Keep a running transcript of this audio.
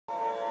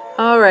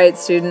All right,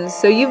 students,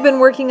 so you've been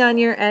working on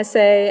your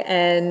essay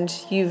and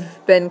you've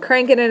been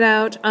cranking it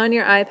out on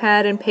your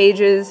iPad and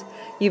Pages.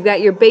 You've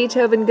got your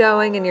Beethoven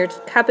going and your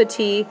cup of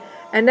tea,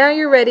 and now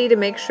you're ready to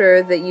make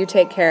sure that you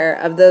take care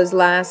of those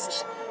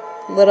last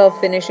little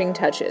finishing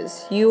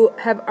touches. You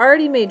have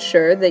already made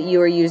sure that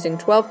you are using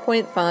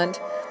 12-point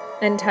font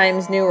and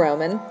Times New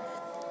Roman.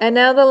 And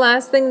now the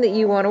last thing that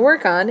you want to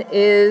work on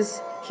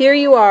is, here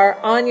you are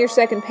on your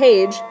second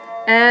page,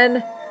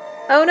 and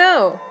oh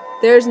no,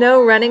 there's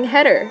no running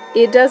header.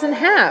 It doesn't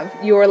have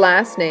your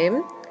last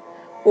name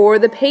or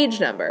the page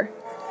number.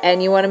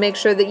 And you want to make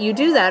sure that you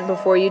do that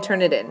before you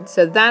turn it in.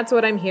 So that's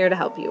what I'm here to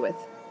help you with.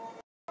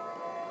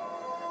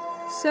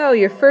 So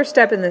your first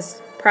step in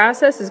this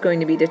process is going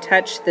to be to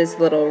touch this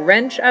little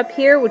wrench up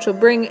here, which will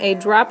bring a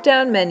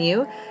drop-down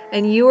menu,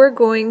 and you are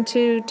going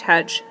to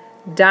touch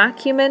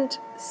Document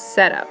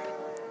Setup.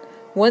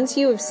 Once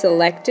you have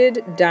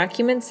selected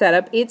Document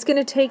Setup, it's going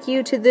to take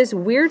you to this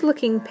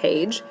weird-looking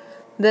page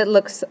that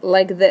looks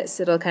like this.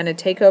 It'll kind of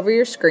take over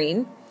your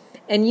screen,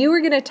 and you are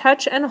going to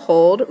touch and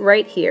hold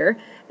right here,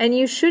 and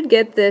you should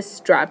get this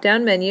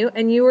drop-down menu,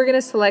 and you are going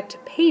to select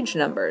Page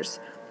Numbers.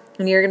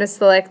 And you're going to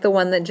select the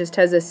one that just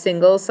has a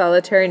single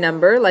solitary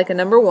number, like a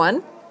number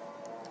 1.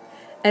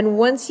 And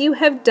once you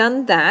have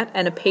done that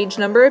and a page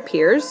number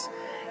appears,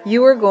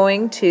 you are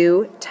going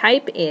to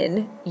type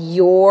in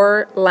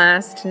your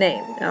last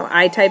name. Now,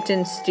 I typed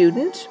in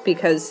student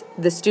because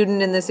the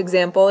student in this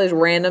example is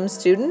random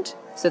student,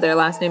 so their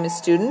last name is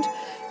student.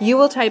 You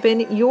will type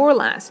in your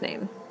last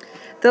name.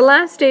 The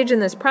last stage in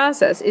this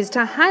process is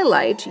to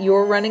highlight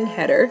your running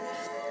header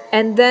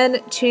and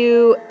then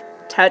to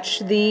touch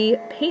the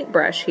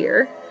paintbrush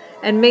here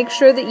and make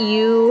sure that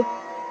you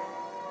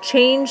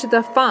change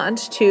the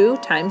font to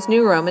Times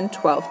New Roman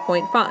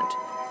 12-point font.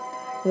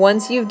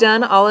 Once you've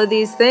done all of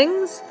these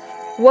things,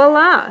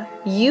 voila,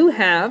 you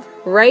have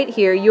right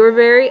here your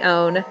very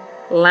own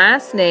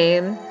last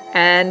name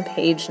and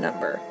page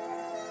number.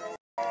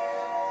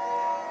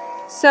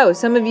 So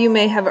some of you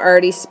may have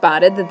already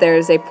spotted that there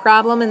is a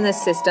problem in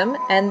this system,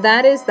 and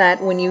that is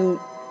that when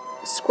you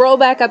scroll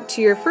back up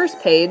to your first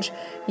page,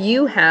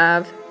 you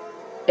have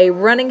a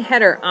running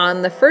header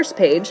on the first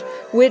page,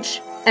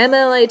 which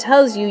MLA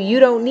tells you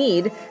you don't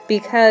need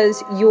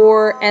because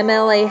your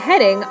MLA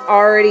heading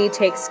already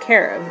takes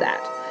care of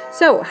that.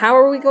 So how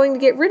are we going to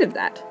get rid of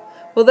that?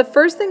 Well, the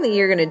first thing that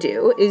you're going to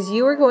do is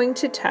you are going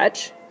to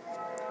touch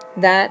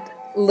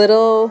that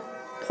little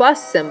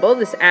plus symbol,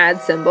 this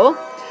add symbol,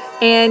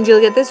 and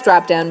you'll get this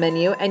drop-down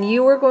menu, and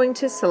you are going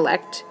to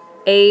select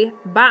a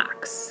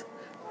box.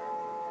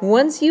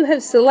 Once you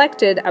have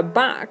selected a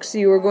box,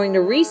 you are going to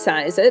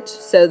resize it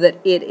so that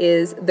it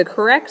is the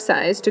correct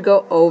size to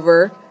go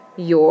over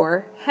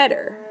your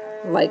header,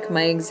 like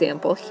my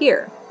example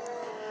here.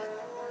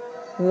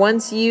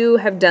 Once you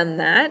have done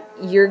that,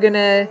 you're going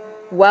to,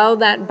 while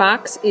that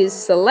box is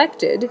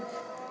selected,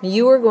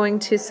 you are going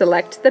to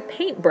select the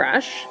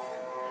paintbrush.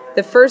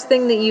 The first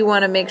thing that you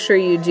want to make sure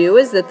you do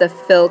is that the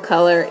fill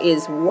color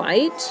is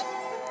white.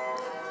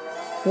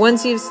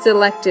 Once you've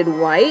selected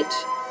white,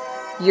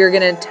 you're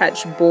going to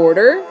touch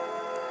border,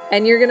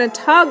 and you're going to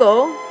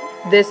toggle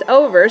this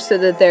over so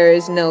that there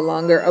is no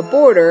longer a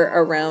border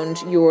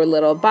around your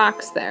little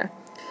box there.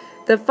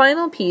 The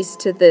final piece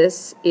to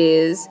this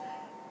is,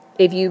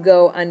 if you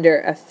go under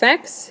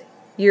Effects,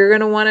 you're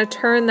going to want to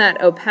turn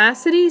that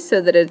opacity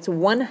so that it's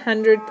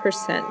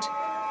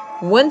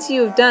 100%. Once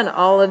you've done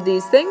all of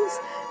these things,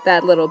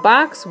 that little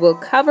box will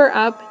cover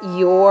up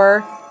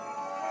your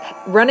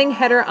running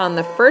header on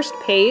the first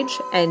page,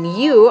 and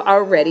you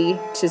are ready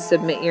to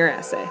submit your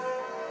essay.